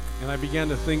 and I began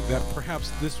to think that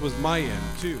perhaps this was my end,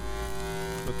 too.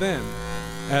 But then,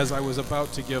 as I was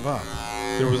about to give up,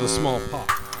 there was a small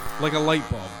pop, like a light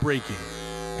bulb breaking,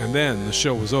 and then the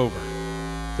show was over.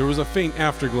 There was a faint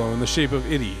afterglow in the shape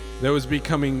of Itty that was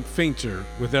becoming fainter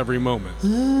with every moment.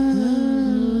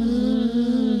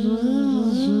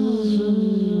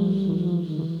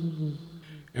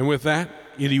 And with that,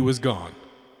 Itty was gone.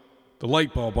 The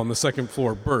light bulb on the second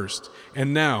floor burst,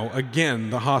 and now, again,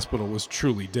 the hospital was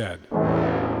truly dead.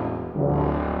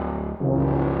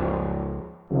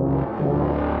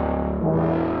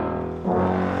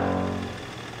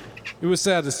 It was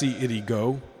sad to see Itty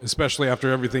go, especially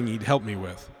after everything he'd helped me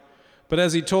with. But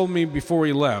as he told me before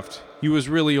he left, he was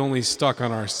really only stuck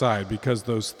on our side because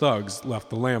those thugs left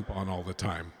the lamp on all the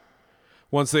time.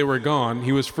 Once they were gone,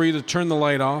 he was free to turn the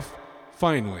light off,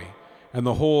 finally, and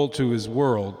the hole to his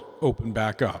world opened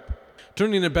back up.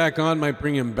 Turning it back on might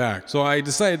bring him back, so I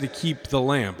decided to keep the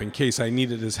lamp in case I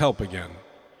needed his help again.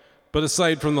 But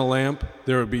aside from the lamp,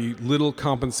 there would be little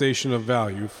compensation of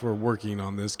value for working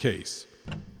on this case.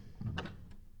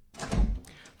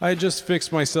 I had just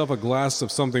fixed myself a glass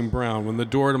of something brown when the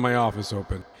door to my office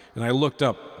opened, and I looked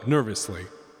up nervously.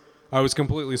 I was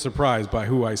completely surprised by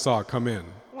who I saw come in.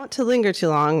 Want to linger too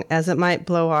long, as it might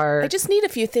blow our... I just need a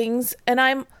few things, and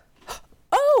I'm...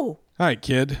 Oh! Hi,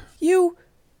 kid.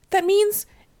 That means...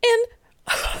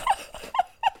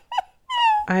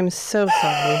 I'm so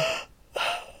sorry.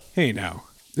 Hey now.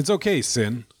 It's okay,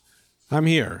 Sin. I'm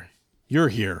here. You're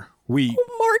here.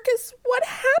 Oh, Marcus, what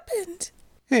happened?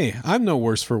 Hey, I'm no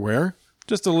worse for wear.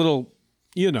 Just a little,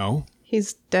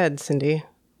 He's dead, Cindy.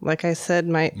 Like I said,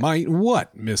 Might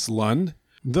what, Miss Lund?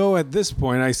 Though at this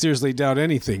point, I seriously doubt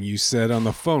anything you said on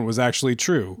the phone was actually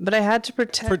true. But I had to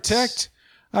protect... Protect?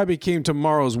 I became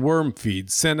tomorrow's worm feed,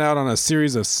 sent out on a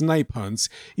series of snipe hunts,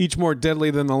 each more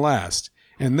deadly than the last.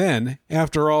 And then,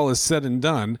 after all is said and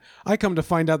done, I come to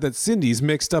find out that Cindy's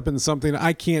mixed up in something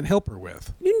I can't help her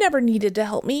with. You never needed to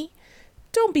help me.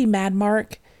 Don't be mad,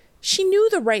 Mark. She knew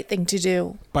the right thing to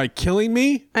do. By killing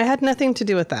me? I had nothing to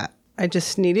do with that. I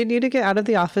just needed you to get out of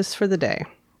the office for the day.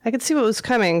 I could see what was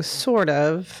coming, sort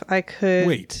of. I could...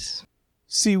 Wait.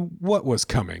 See what was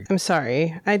coming? I'm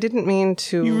sorry. I didn't mean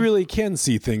to... You really can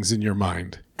see things in your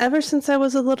mind. Ever since I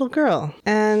was a little girl,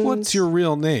 and... What's your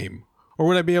real name? Or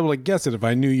would I be able to guess it if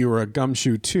I knew you were a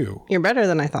gumshoe too? You're better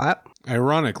than I thought.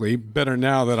 Ironically, better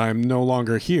now that I'm no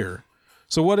longer here.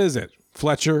 So what is it?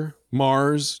 Fletcher?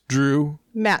 Mars? Drew?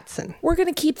 Matson. We're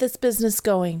going to keep this business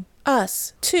going.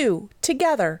 Us, two,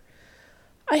 together.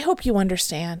 I hope you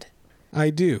understand. I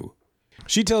do.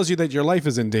 She tells you that your life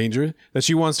is in danger, that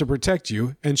she wants to protect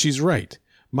you, and she's right.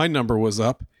 My number was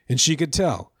up, and she could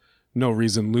tell. No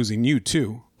reason losing you,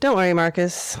 too. Don't worry,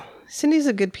 Marcus. Cindy's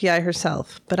a good PI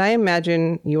herself, but I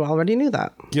imagine you already knew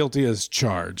that. Guilty as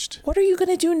charged. What are you going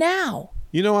to do now?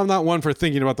 You know I'm not one for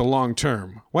thinking about the long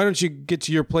term. Why don't you get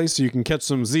to your place so you can catch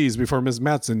some Z's before Miss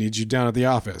Matson needs you down at the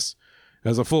office?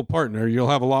 As a full partner, you'll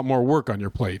have a lot more work on your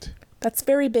plate. That's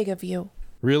very big of you.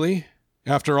 Really?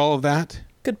 After all of that?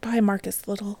 Goodbye, Marcus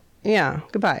Little. Yeah,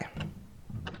 goodbye.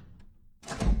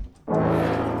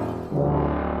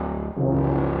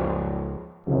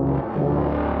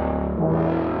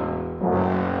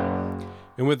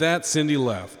 And with that, Cindy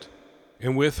left.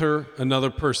 And with her, another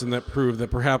person that proved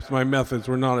that perhaps my methods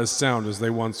were not as sound as they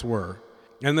once were.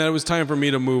 And that it was time for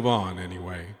me to move on,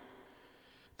 anyway.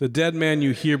 The dead man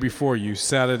you hear before you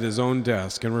sat at his own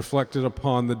desk and reflected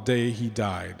upon the day he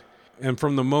died. And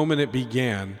from the moment it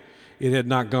began, it had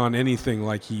not gone anything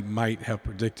like he might have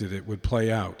predicted it would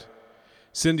play out.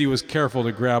 Cindy was careful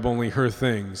to grab only her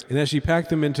things, and as she packed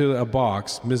them into a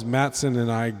box, Ms. Matson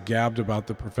and I gabbed about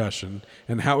the profession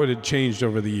and how it had changed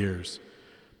over the years.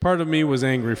 Part of me was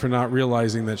angry for not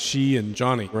realizing that she and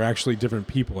Johnny were actually different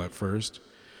people at first.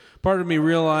 Part of me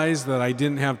realized that I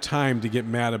didn't have time to get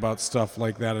mad about stuff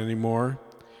like that anymore.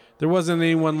 There wasn't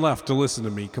anyone left to listen to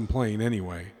me complain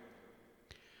anyway.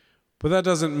 But that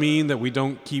doesn't mean that we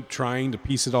don't keep trying to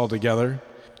piece it all together,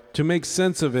 to make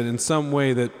sense of it in some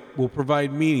way that will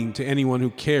provide meaning to anyone who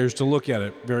cares to look at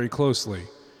it very closely.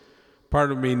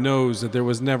 Part of me knows that there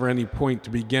was never any point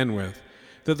to begin with,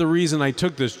 that the reason I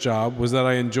took this job was that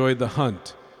I enjoyed the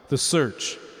hunt, the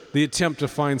search, the attempt to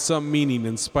find some meaning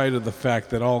in spite of the fact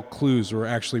that all clues were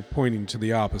actually pointing to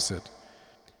the opposite.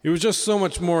 It was just so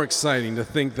much more exciting to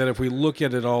think that if we look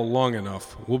at it all long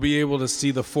enough, we'll be able to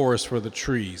see the forest for the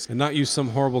trees and not use some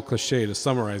horrible cliche to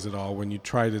summarize it all when you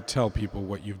try to tell people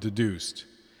what you've deduced.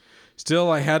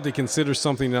 Still, I had to consider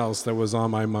something else that was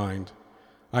on my mind.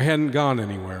 I hadn't gone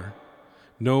anywhere.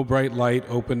 No bright light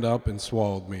opened up and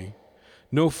swallowed me.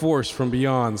 No force from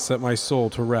beyond set my soul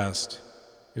to rest.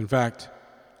 In fact,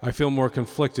 I feel more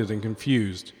conflicted and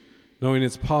confused, knowing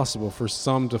it's possible for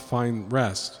some to find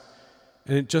rest,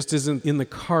 and it just isn't in the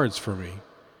cards for me.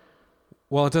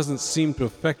 While it doesn't seem to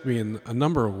affect me in a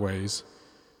number of ways,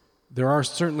 There are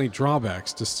certainly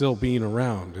drawbacks to still being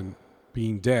around and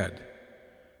being dead.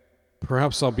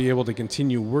 Perhaps I'll be able to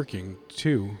continue working,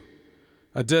 too.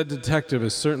 A dead detective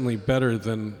is certainly better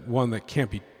than one that can't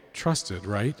be trusted,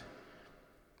 right?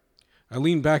 I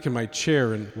leaned back in my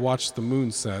chair and watched the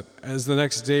moon set as the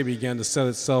next day began to set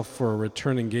itself for a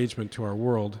return engagement to our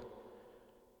world.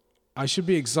 I should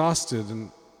be exhausted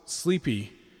and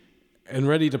sleepy and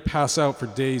ready to pass out for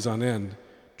days on end,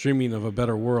 dreaming of a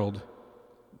better world.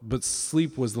 But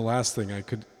sleep was the last thing I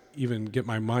could even get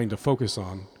my mind to focus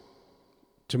on.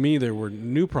 To me, there were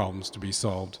new problems to be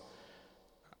solved.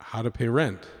 How to pay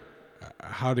rent,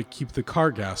 how to keep the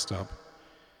car gassed up,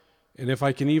 and if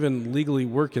I can even legally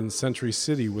work in Century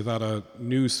City without a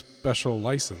new special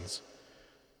license.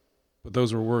 But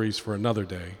those were worries for another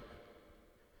day.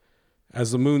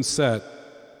 As the moon set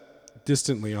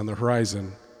distantly on the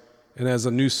horizon, and as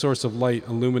a new source of light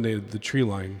illuminated the tree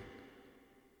line,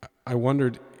 I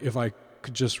wondered if I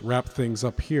could just wrap things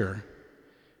up here.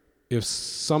 If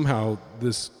somehow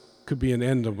this could be an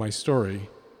end of my story,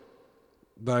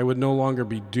 that I would no longer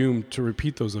be doomed to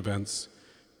repeat those events,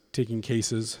 taking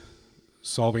cases,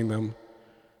 solving them,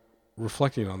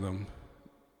 reflecting on them,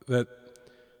 that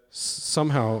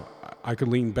somehow I could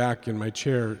lean back in my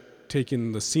chair, take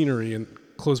in the scenery and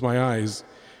close my eyes,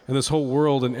 and this whole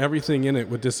world and everything in it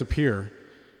would disappear,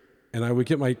 and I would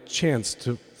get my chance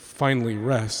to finally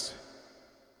rest.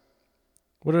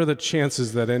 What are the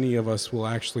chances that any of us will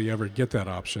actually ever get that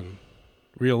option,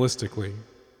 realistically?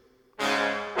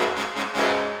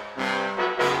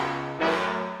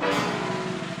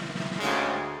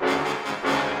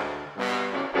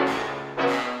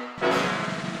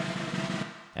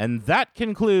 And that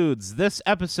concludes this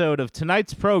episode of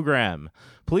tonight's program.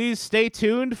 Please stay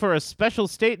tuned for a special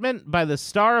statement by the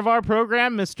star of our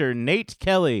program, Mr. Nate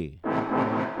Kelly.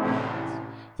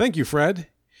 Thank you, Fred.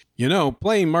 You know,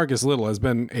 playing Marcus Little has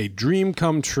been a dream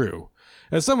come true.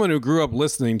 As someone who grew up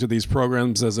listening to these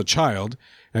programs as a child,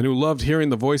 and who loved hearing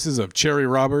the voices of Cherry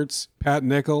Roberts, Pat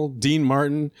Nichol, Dean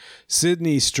Martin,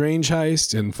 Sidney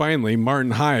Strangeheist, and finally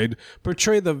Martin Hyde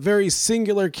portray the very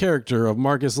singular character of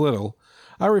Marcus Little,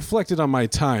 I reflected on my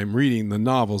time reading the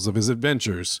novels of his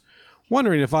adventures,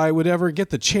 wondering if I would ever get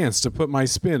the chance to put my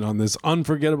spin on this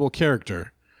unforgettable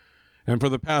character. And for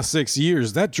the past 6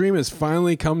 years, that dream has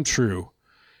finally come true.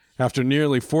 After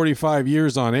nearly 45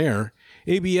 years on air,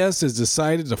 ABS has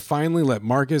decided to finally let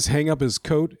Marcus hang up his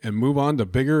coat and move on to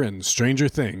bigger and stranger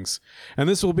things, and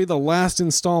this will be the last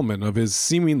installment of his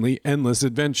seemingly endless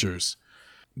adventures.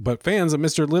 But fans of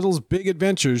Mr. Little's big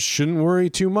adventures shouldn't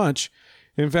worry too much.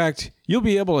 In fact, you'll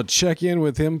be able to check in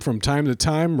with him from time to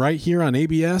time right here on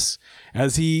ABS,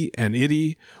 as he and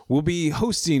Itty will be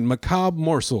hosting Macabre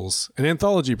Morsels, an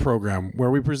anthology program where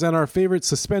we present our favorite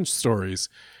suspense stories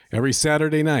every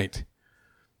Saturday night.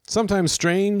 Sometimes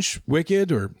strange,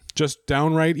 wicked, or just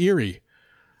downright eerie.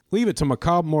 Leave it to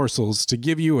Macabre Morsels to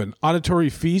give you an auditory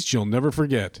feast you'll never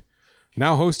forget.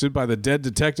 Now hosted by the dead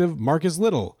detective Marcus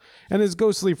Little and his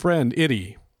ghostly friend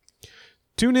Itty.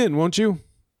 Tune in, won't you?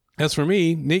 As for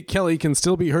me, Nate Kelly can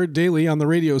still be heard daily on the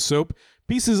radio soap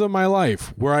Pieces of My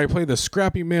Life, where I play the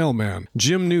scrappy mailman,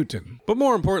 Jim Newton. But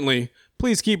more importantly,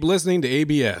 please keep listening to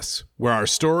ABS, where our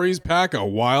stories pack a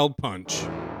wild punch.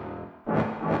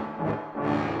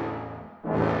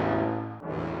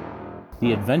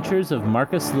 The Adventures of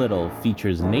Marcus Little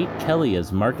features Nate Kelly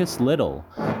as Marcus Little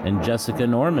and Jessica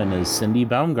Norman as Cindy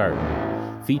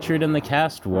Baumgarten. Featured in the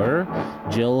cast were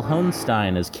Jill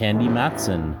Hohenstein as Candy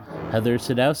Matson, Heather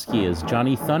Sadowski as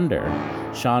Johnny Thunder,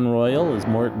 Sean Royal as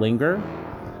Mort Linger,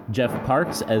 Jeff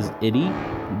Parks as Itty,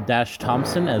 Dash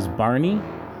Thompson as Barney,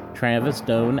 Travis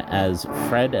Doan as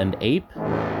Fred and Ape,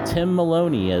 Tim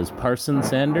Maloney as Parson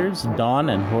Sanders, Dawn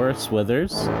and Horace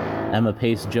Withers, Emma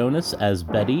Pace Jonas as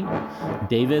Betty,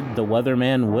 David the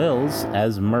Weatherman Wills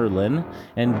as Merlin,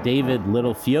 and David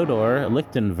Little Fyodor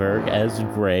Lichtenberg as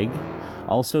Greg.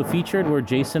 Also featured were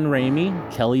Jason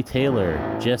Ramey, Kelly Taylor,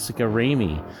 Jessica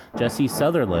Ramey, Jesse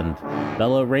Sutherland,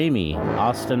 Bella Ramey,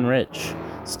 Austin Rich,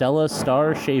 Stella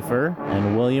Starr Schaefer,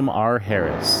 and William R.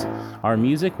 Harris. Our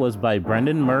music was by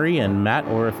Brendan Murray and Matt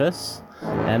Orifice,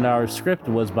 and our script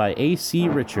was by A.C.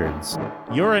 Richards.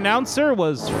 Your announcer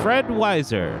was Fred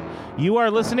Weiser. You are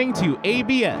listening to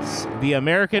ABS, the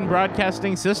American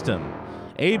Broadcasting System.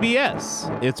 ABS,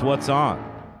 it's what's on.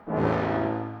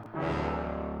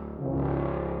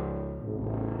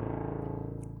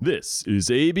 This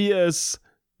is ABS,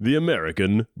 the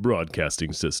American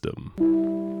Broadcasting System.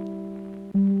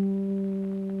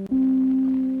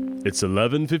 It's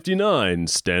 11:59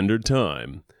 Standard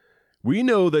Time. We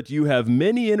know that you have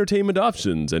many entertainment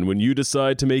options, and when you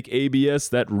decide to make ABS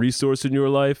that resource in your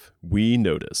life, we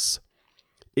notice.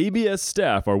 ABS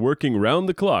staff are working round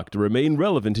the clock to remain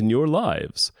relevant in your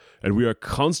lives, and we are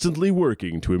constantly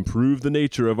working to improve the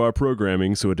nature of our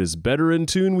programming so it is better in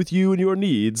tune with you and your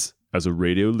needs as a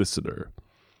radio listener.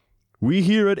 We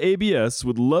here at ABS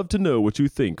would love to know what you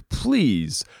think.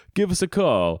 Please give us a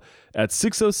call at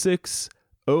 606-0842.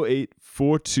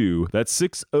 That's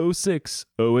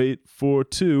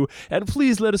 606-0842. And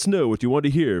please let us know what you want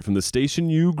to hear from the station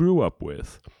you grew up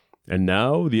with. And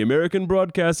now, the American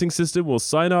Broadcasting System will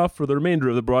sign off for the remainder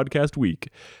of the broadcast week.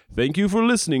 Thank you for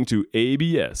listening to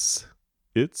ABS.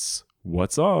 It's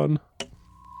What's On.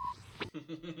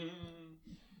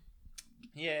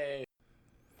 Yay.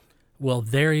 Well,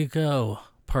 there you go.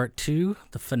 Part 2,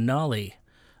 the finale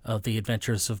of The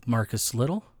Adventures of Marcus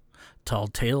Little, Tall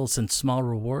Tales and Small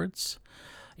Rewards.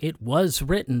 It was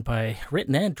written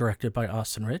and directed by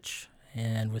Austin Rich,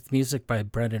 and with music by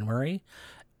Brendan Murray,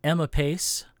 Emma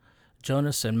Pace,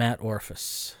 Jonas, and Matt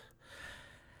Orphis.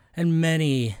 And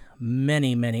many,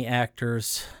 many, many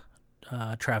actors.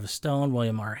 Travis Stone,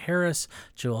 William R. Harris,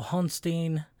 Joel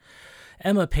Holstein,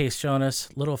 Emma Pace Jonas,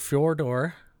 Little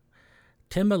Fjordor,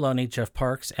 Tim Maloney, Jeff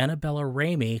Parks, Annabella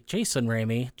Ramey, Jason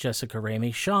Ramey, Jessica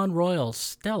Ramey, Sean Royal,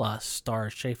 Stella Star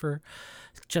Schaefer,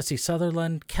 Jesse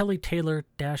Sutherland, Kelly Taylor,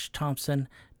 Dash Thompson,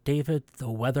 David the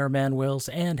Weatherman Wills,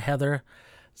 and Heather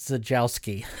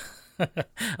Zajowski.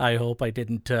 I hope I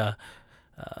didn't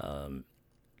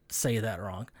say that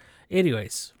wrong.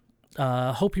 Anyways,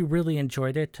 hope you really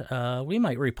enjoyed it. We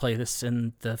might replay this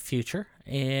in the future,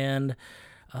 and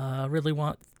really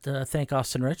want to thank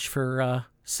Austin Rich for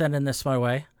sending this my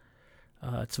way.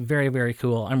 It's very, very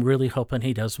cool. I'm really hoping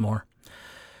he does more.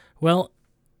 Well,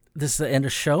 this is the end of the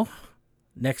show.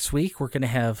 Next week, we're going to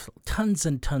have tons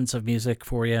and tons of music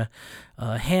for you,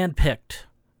 handpicked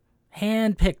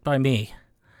by me.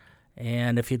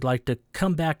 And if you'd like to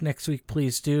come back next week,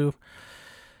 please do.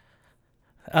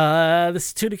 This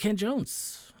is Tuna Ken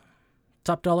Jones,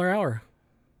 Top Dollar Hour.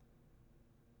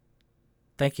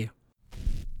 Thank you.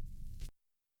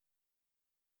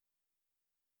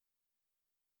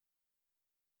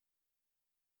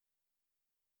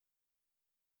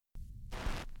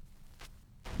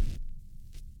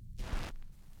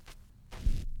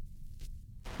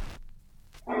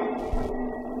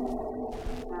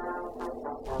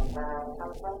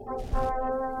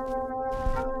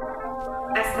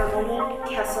 از تمام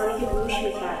کسانی که گوش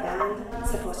می‌کردند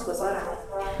سپاسگزارم.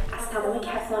 از تمام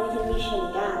کسانی که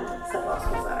می‌شنیدند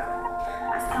سپاسگزارم.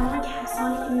 از تمام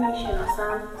کسانی که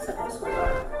می‌شناسم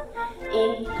سپاسگزارم.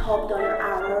 این تاپ دلار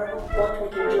اور با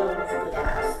تونکین جونز بوده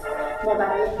است. ما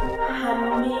برای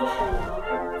همه شما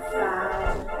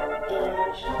فضل،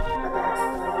 عشق و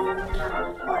دستاوری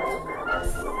کمال آرزو